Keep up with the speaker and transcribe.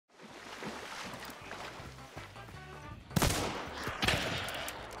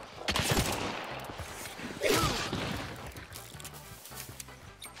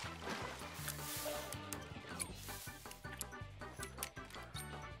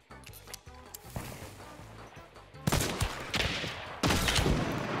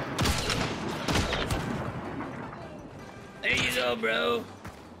go, bro.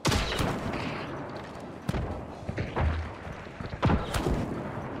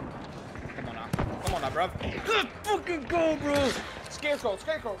 Come on now, bro. Let's fucking go, bro. Scarecrow.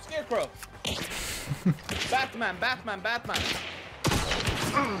 Batman.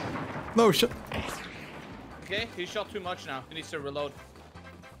 No shit. Okay, he shot too much now. He needs to reload.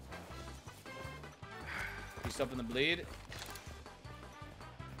 He's stopping the bleed.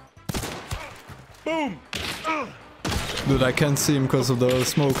 Boom! Dude, I can't see him because of the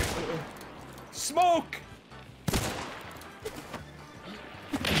smoke. Smoke!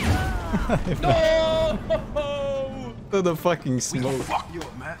 No! The fucking smoke. Fuck you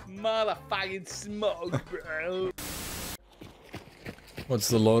up, man. Motherfucking smoke, bro. What's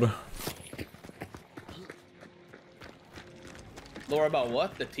the lore? Lore about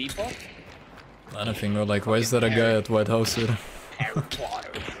what? The teapot? Anything, or like, why is there a guy at White House here? Harry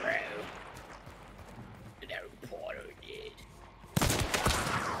Potter, bro. Harry Potter did.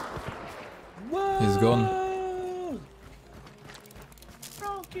 Whoa! He's gone.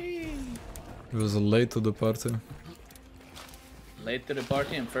 Fronkie! He was late to the party. Late to the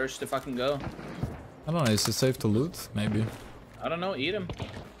party and first to fucking go. I don't know, is it safe to loot? Maybe. I don't know, eat him.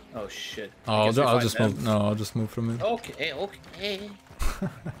 Oh shit. Oh, I'll just move. No, I'll just move from it. Okay.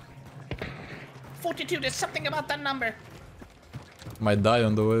 42, there's something about that number. Might die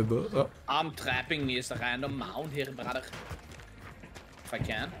on the way, but... Oh. I'm trapping me as a random mound here, brother. If I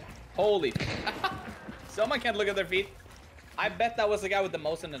can. Holy. Someone can't look at their feet. I bet that was the guy with the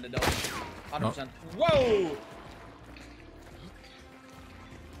most in the dog. 100%. Oh. Whoa!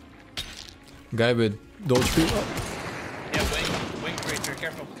 Guy with dodge speed. Oh. Yeah, wing creature,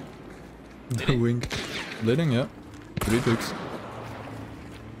 careful. The wing. Bleeding, yeah. 3 ticks.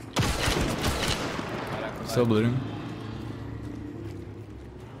 Still bleeding.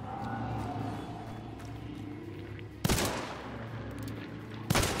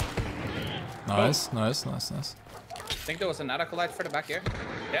 Nice. I think there was another collide for the back here.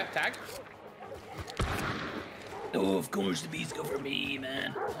 Yeah, tag. Oh, of course the bees go for me,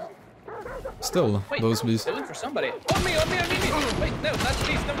 man. Still, Wait, those bees. They went for somebody. On me. Wait, no, that's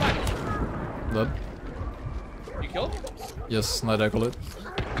beast, never mind. Dead. You killed? Yes, night acolyte.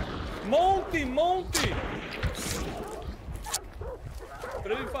 Monty!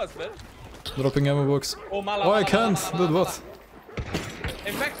 Pretty fast, man. Dropping ammo box. Oh, Oh, I can't! Dude, what?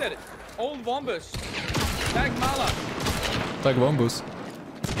 Infected! Old Wombus! Tag Mala! Tag Wombus.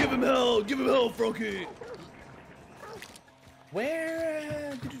 Give him hell, Fronkie!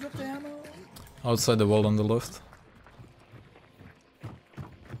 Where did you drop the ammo? Outside the wall on the left.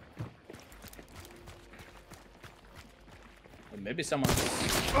 Maybe someone...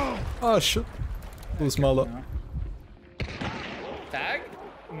 Oh shit. Who's Mala? Tag?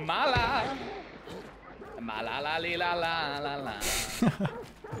 Mala! Mala la li la la la la.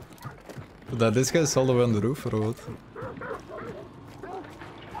 That this guy's all the way on the roof or what?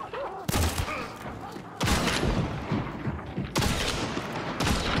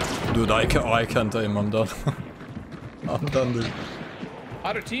 Dude, I can't aim, I'm done. I'm done, dude.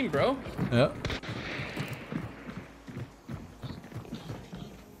 Other team, bro. Yeah.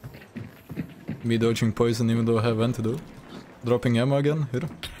 Me dodging poison even though I have antidote. Dropping ammo again, here.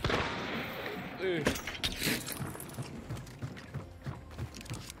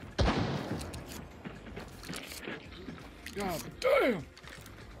 God damn!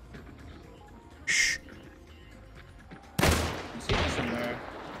 Shh. I see this somewhere.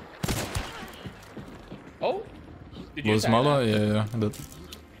 Oh? Did you Was attack Mala? that? Yeah, that.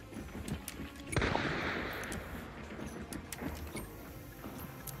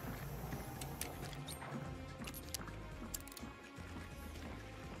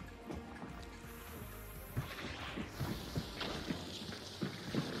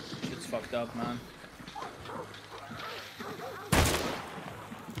 Shit's fucked up, man.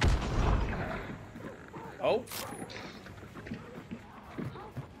 Oh?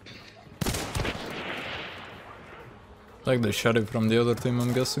 Like the sheriff from the other team,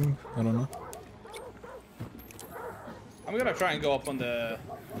 I'm guessing. I don't know. I'm gonna try and go up on the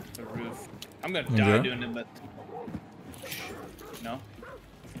roof. I'm gonna die Okay. doing it, but... No.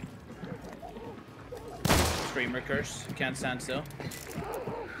 Screamer curse. Can't stand still.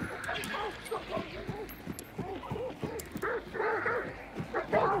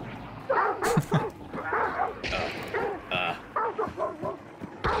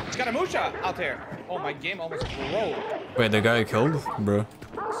 It's got a Musha out here. Oh, my game almost broke. Wait, the guy killed? Bro.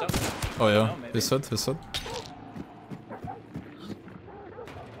 So, Oh yeah, no, maybe. he said.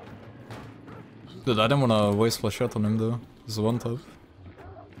 Dude, I didn't wanna waste Flechette on him though. He's a one tap.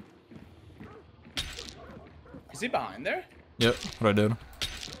 Is he behind there? Yeah, right there.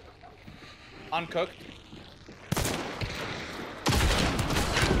 Uncooked.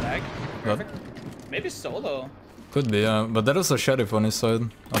 Lag. That Perfect. Maybe solo. could be, yeah. But there is a sheriff on his side.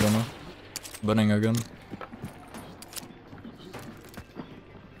 I don't know. Burning again.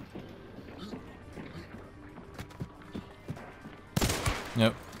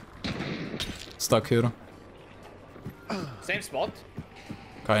 Yep. Stuck here. Same spot.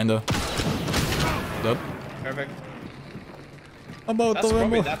 Kinda. Dead. Perfect. About That's the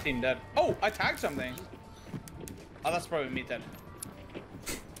probably ammo. that team dead. Oh, I tagged something. Oh, that's probably me dead.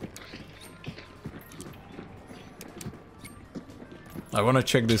 I wanna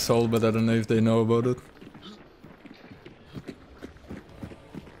check this hole, but I don't know if they know about it.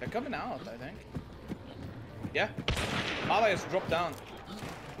 They're coming out, I think. Yeah. Mala has dropped down.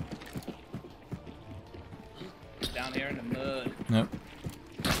 Down here in the mud. Yep.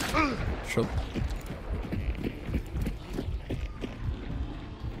 Shot.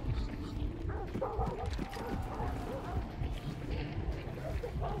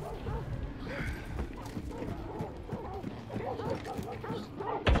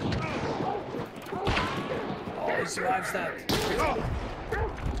 Oh, he survives that.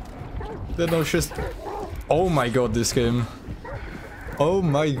 They know she's... Oh my god, this game. Oh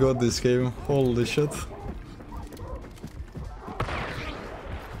my god, this game. Holy shit.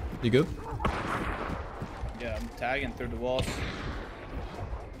 You good? Yeah, I'm tagging through the walls.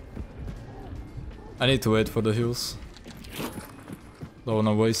 I need to wait for the heals. Don't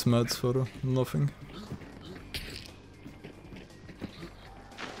wanna waste meds for nothing.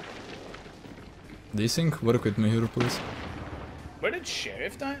 Desync, work with me here, please. Where did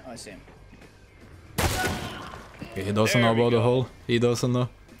Sheriff die? Oh, I see him. Okay, he doesn't There know we about the go. hole. He doesn't know.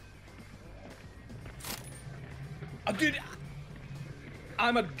 Oh, dude.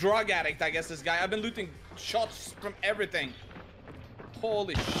 I'm a drug addict, I guess, this guy. I've been looting shots from everything.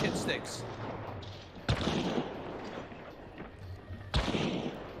 Holy shit sticks.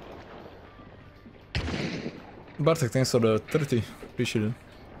 Bartek, thanks for the 30. Appreciate it.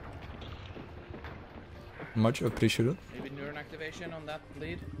 Much appreciated. Maybe neuron activation on that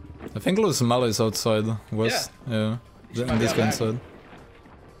lead. I think Luz Mal is outside, west. Yeah. She might In be this out guy back. inside.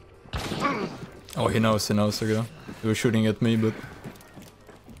 Oh, he knows, okay. He was shooting at me, but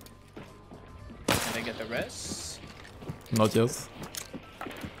Can I get the rest? not yet.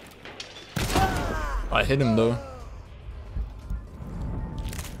 I hit him though.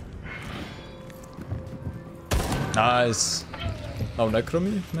 Nice. Oh,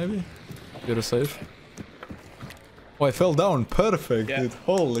 Necromy, maybe? You're safe. Oh, I fell down. Perfect, Yeah. dude.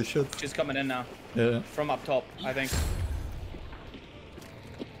 Holy shit. She's coming in now. Yeah. From up top, I think.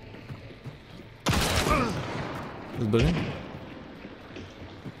 It's building.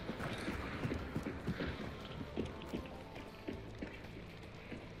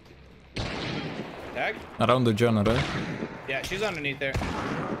 Tag? Around the Jana, right? Yeah, she's underneath there.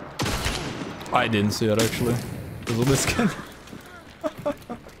 I didn't see her actually. Because of this skin.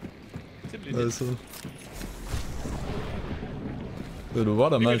 Simply did. Nice one. Dude,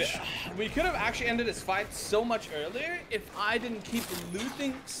 what a match. We could have actually ended this fight so much earlier if I didn't keep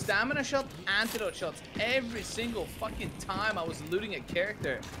looting stamina shot, antidote shots every single fucking time I was looting a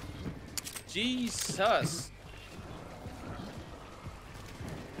character. Jesus.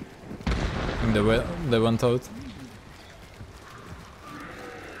 I think they went out.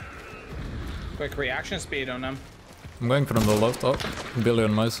 Quick reaction speed on them. I'm going from the left up. Billy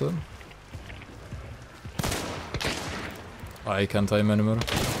on my side. I can't aim anymore.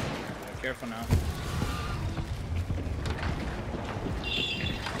 Careful now.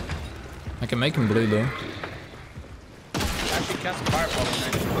 I can make him bleed though. Actually cast a fireball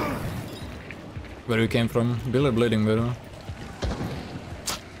on me. Where you came from? Billy bleeding better.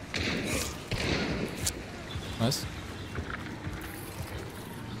 Nice.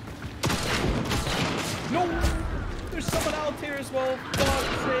 No! There's someone out here as well. God's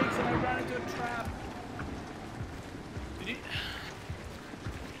sakes, and I ran into a trap. Did you...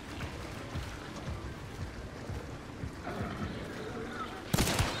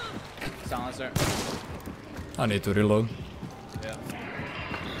 Silencer. I need to reload. Yeah.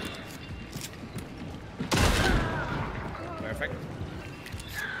 Perfect.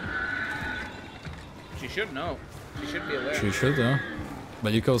 She should know. She should be aware. She should, yeah.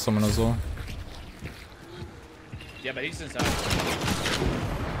 But you killed someone as well. Yeah, but he's inside.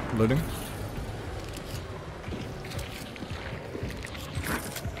 Bleeding.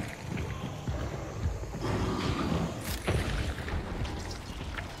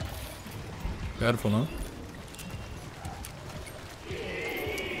 Careful, huh?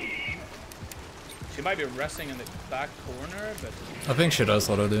 She She might be resting in the back corner, but... I think she does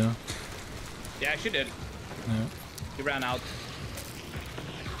already, yeah. Yeah, she did. Yeah. She ran out.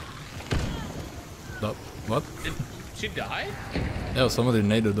 No. What? Did she die? Yeah, somebody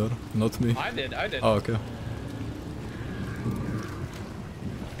naded her, not me. I did. Oh, okay.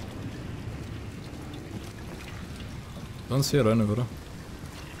 Don't see her anywhere.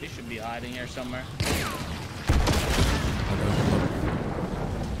 She should be hiding here somewhere. Okay.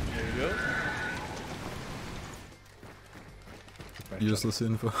 There you go. Useless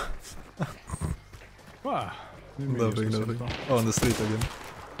info. Wow. Nothing. Oh, on the street again.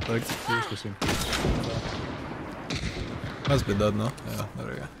 Like, Useless info. must be dead now. Yeah, there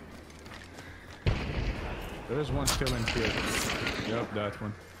we go. There is one still in here. Yep, that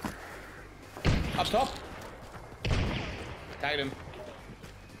one. Up top. Tagged him.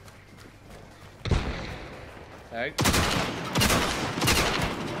 Tagged.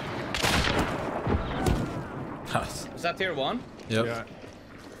 Is that tier 1? Yep. Yeah.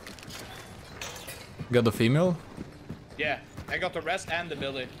 Got the female? Yeah. I got the rest and the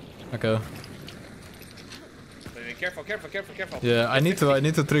Billy. Okay. Wait, careful. Yeah, I need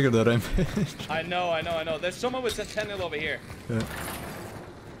to trigger the rampage. I know. There's someone with Sentinel over here. Yeah.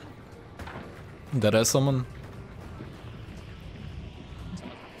 There is someone.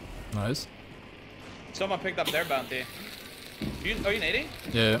 Nice. Someone picked up their bounty. Are you nading?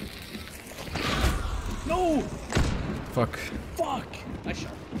 Yeah. No! Fuck. Nice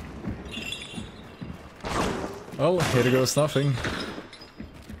shot. Well, here goes nothing.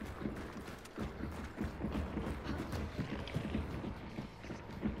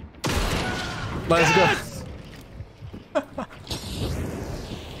 Let's go.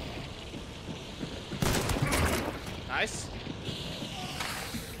 Nice.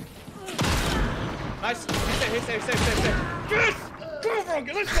 Nice. He's safe. Yes! Go,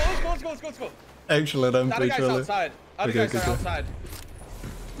 Fronkie. Let's go. Actually, The other rampage guy's really. outside. Other Okay, guys are outside.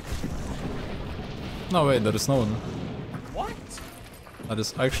 No, wait, there is no one. What? There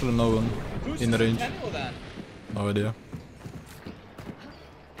is actually no one Who's in range. Sentinel then? No idea.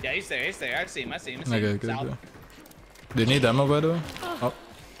 Yeah, he's there. I see him. Okay, good. South. Do you need ammo, by the way? Oh.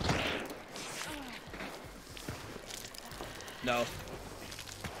 No.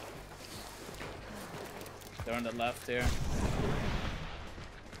 They're on the left here.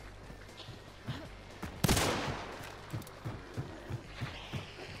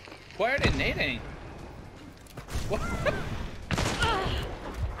 Why are they nading? What?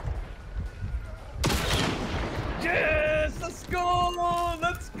 Yes! Let's go,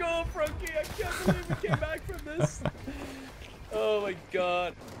 Fronkie! I can't believe we came back from this. Oh my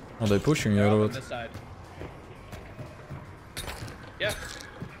god. Are they pushing you They're or up on what? this side. Yeah.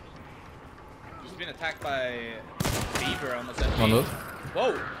 He's been attacked by Beaver almost at On me. that?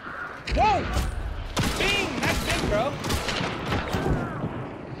 Whoa! Bing! That's big, bro!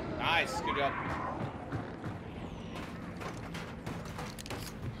 Nice, good job.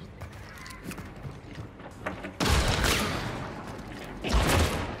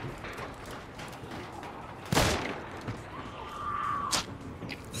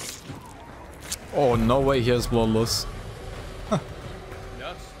 Oh, no way he has bloodless.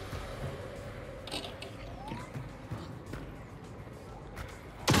 Yes.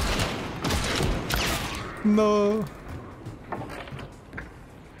 No.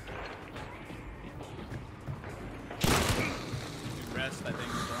 Rest, I think,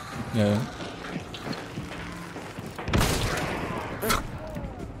 as well. Yeah.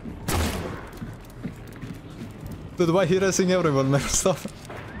 Dude, why he racing everyone, man? Stop.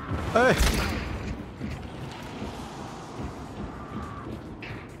 Hey!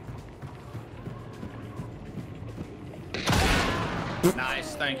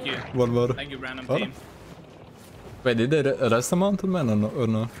 Nice, thank you. One more. Thank you, random Oh. team. Wait, did they arrest the mountain man or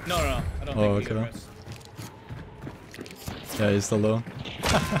no? No, I don't Oh, think we okay. can rest. Yeah, he's still low.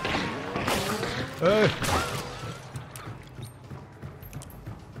 Hey!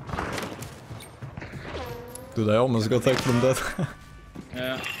 Dude, I almost got tagged from that.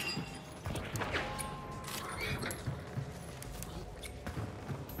 Yeah.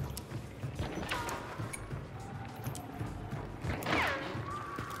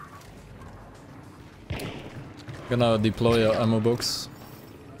 Gonna deploy a ammo box.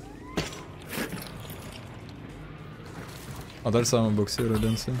 Oh, there's ammo box here, I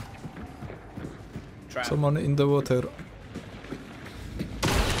didn't see. Trap. Someone in the water.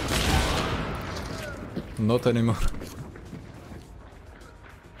 Not anymore.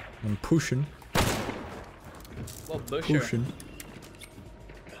 I'm pushing. Well, Busher. Pushing.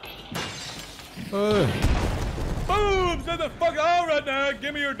 Hey! Boom! Send the fuck out right now!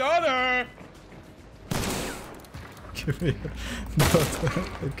 Give me your daughter! Give me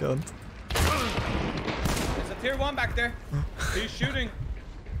that. I can't. There's a tier 1 back there. He's shooting.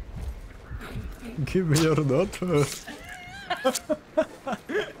 Give me your daughter.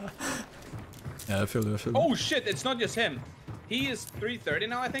 Yeah, I feel it. Oh shit, it's not just him. He is 330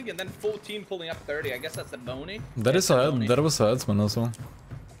 now, I think, and then 14 pulling up 30. I guess that's the bony. That is a head. That was a headsman also.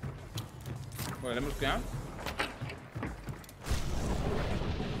 Wait, let me look down.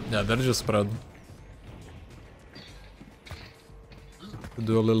 Yeah, that is just spread.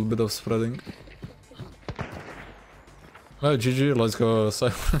 Do a little bit of spreading. Well, GG, let's go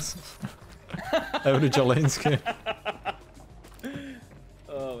Cypress. Average Alainski.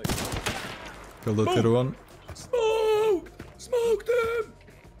 Oh, wait. Kill the tier 1. Smoke! Smoke them!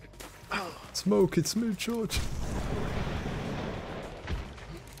 Smoke it, smooth George.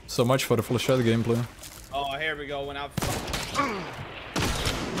 So much for the Flechette gameplay. Oh, here we go. When I've.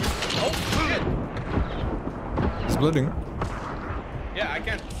 Oh, shit! It's bleeding. Yeah, I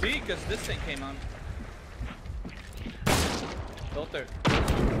can't see because this thing came on. Filter.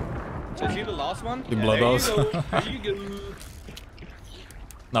 So is he the last one? The blood there house. you go. There you go.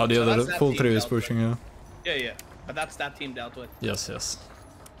 Now the So other that's that full team 3 is dealt pushing you. Yeah, yeah. But that's that team dealt with. Yes, yes.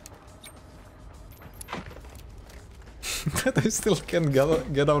 That I still can't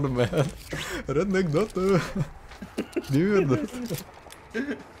get out of my head. Redneck daughter. Dude.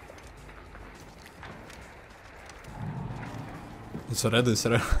 It's red, it's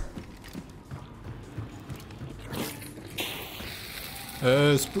red.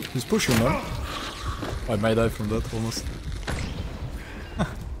 He's pushing now. I might die from that almost.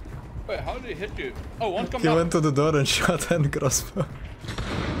 Wait, how did he hit you? Oh, one He coming up. went to the door and shot hand crossbow.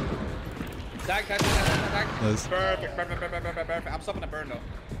 Tag. Nice. Perfect. I'm stopping the burn though.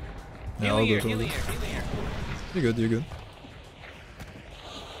 Yeah, I'll Healing do here, it. healing here. You're good, you're good.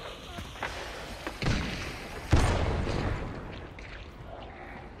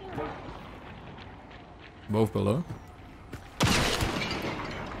 Both below.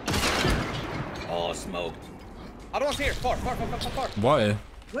 Oh, smoked. Other one's here. Far. Why?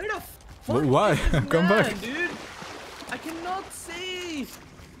 Where the fuck? Why? is this Come man, back. dude. I cannot see.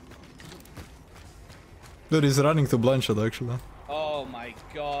 Dude, he's running to Blanchard actually. Oh my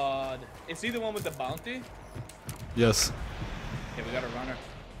god. Is he the one with the bounty? Yes. Okay, we got a runner.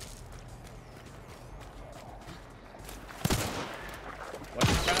 What's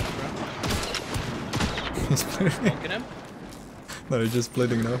his path, bro? He's bleeding. Smoking him? No, he's just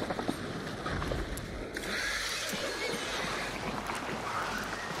bleeding now.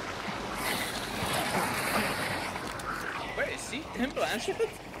 Where is he? Him Blanchett?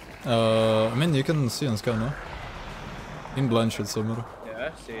 I mean, you can see on scan now. In Blanchard somewhere. Yeah,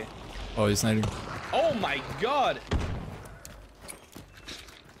 I see. Oh, he's nading. Oh my god!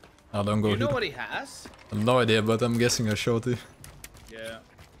 Oh, don't go You know here. what he has? I have no idea, but I'm guessing a shorty. Yeah.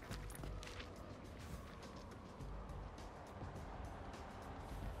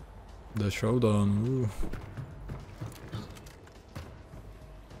 The showdown. Ooh.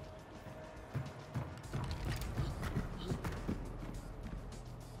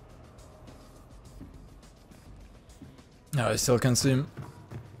 Yeah, I still can see him.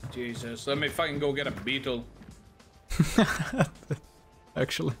 Jesus, let me fucking go get a beetle.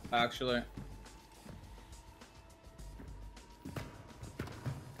 Actually. Actually.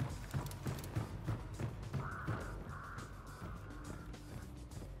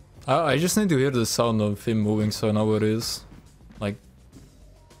 I just need to hear the sound of him moving so I know where he is. Like,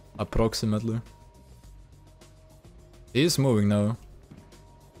 approximately. He is moving now.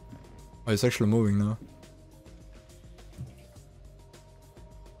 Oh, he's actually moving now.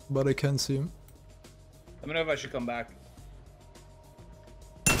 But I can't see him. Let me know if I should come back.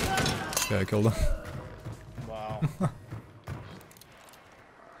 Yeah, I killed him. Wow.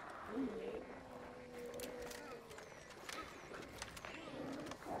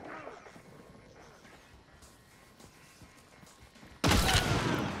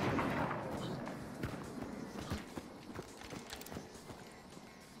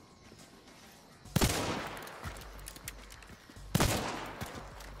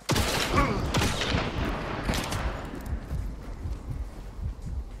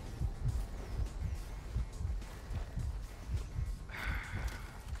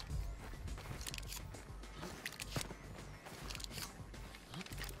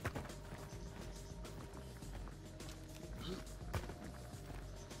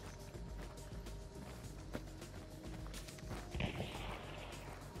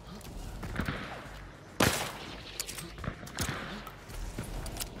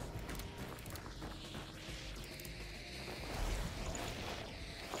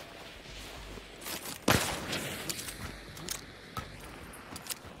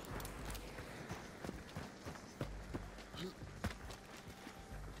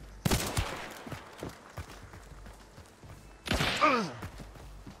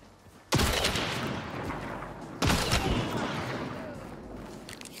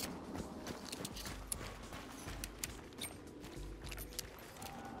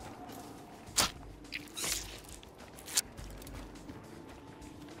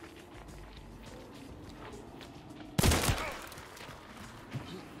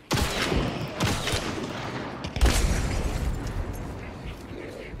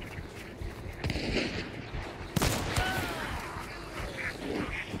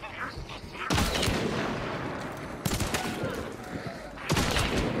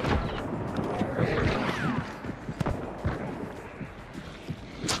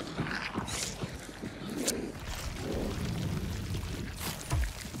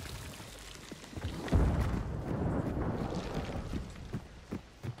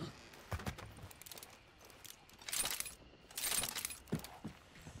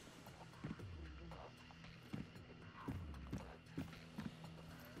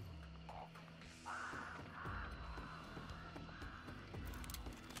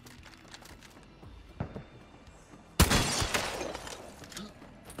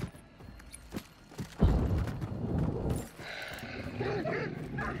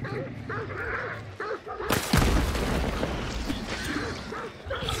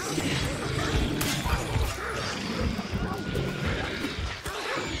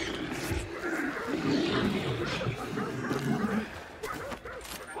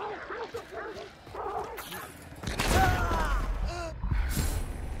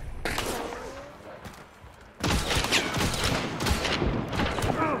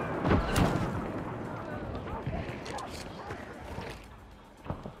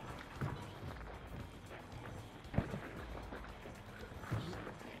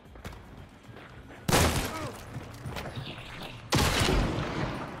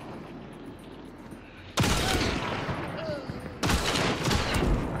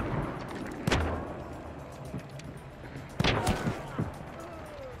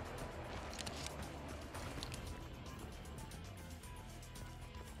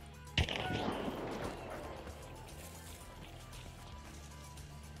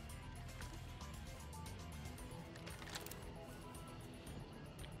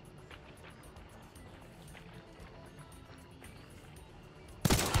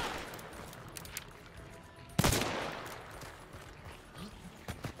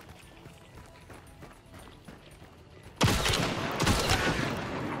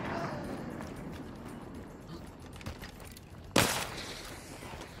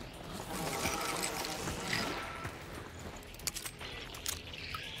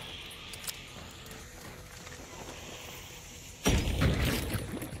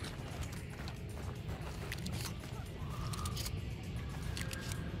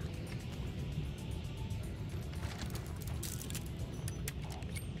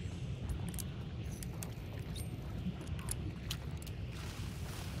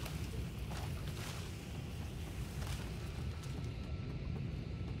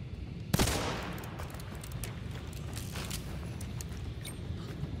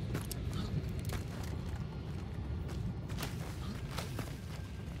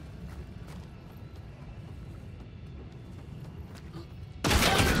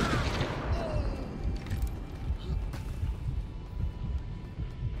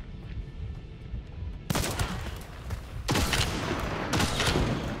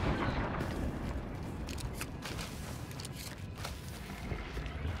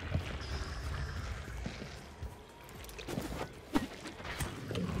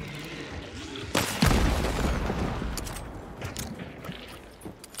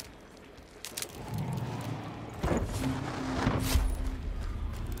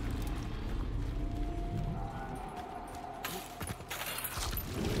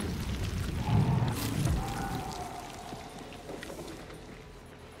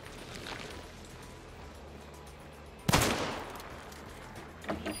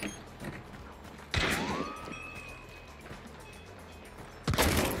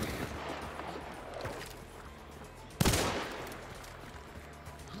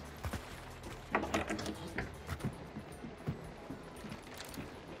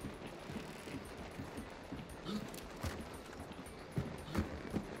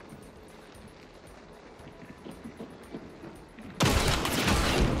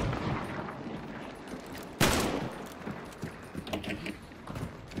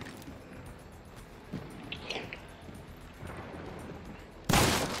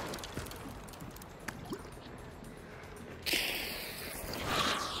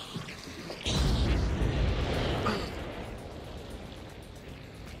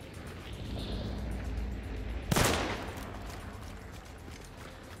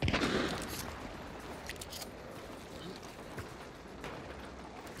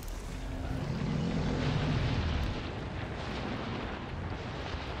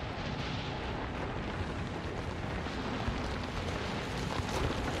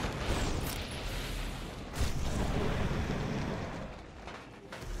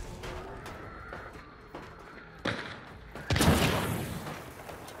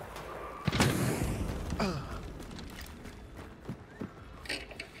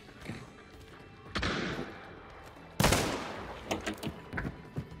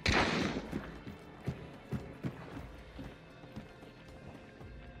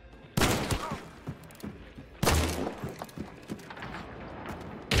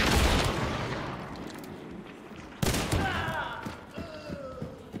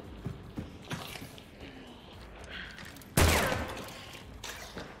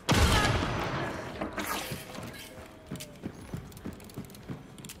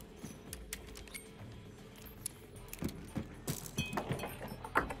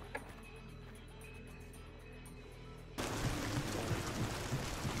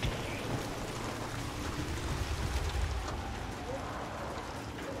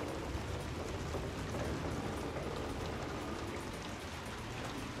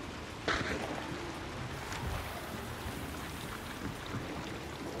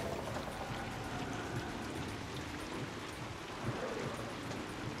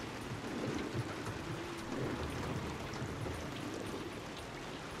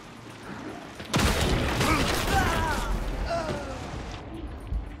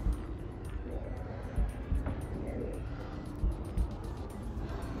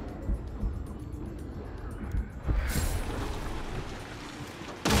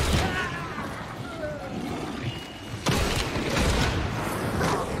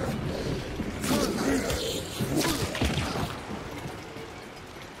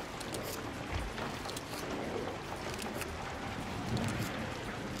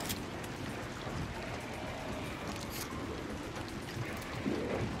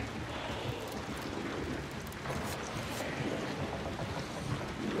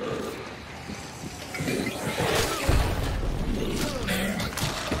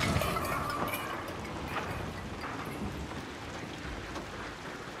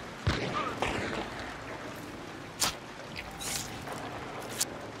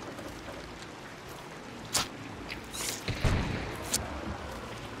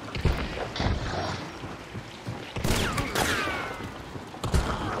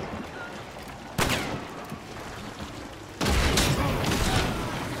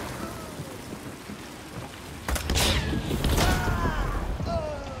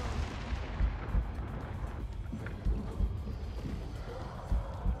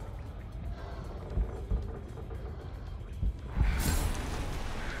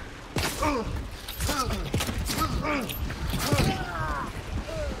 Boom!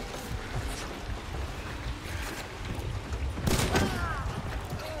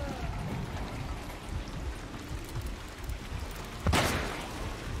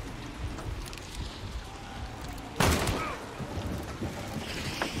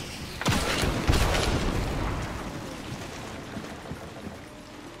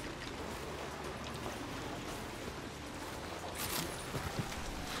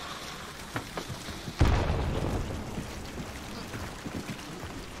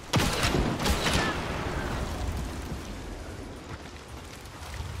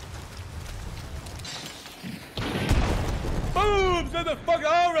 Set the fuck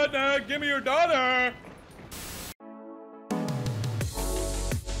out right now! Give me your daughter!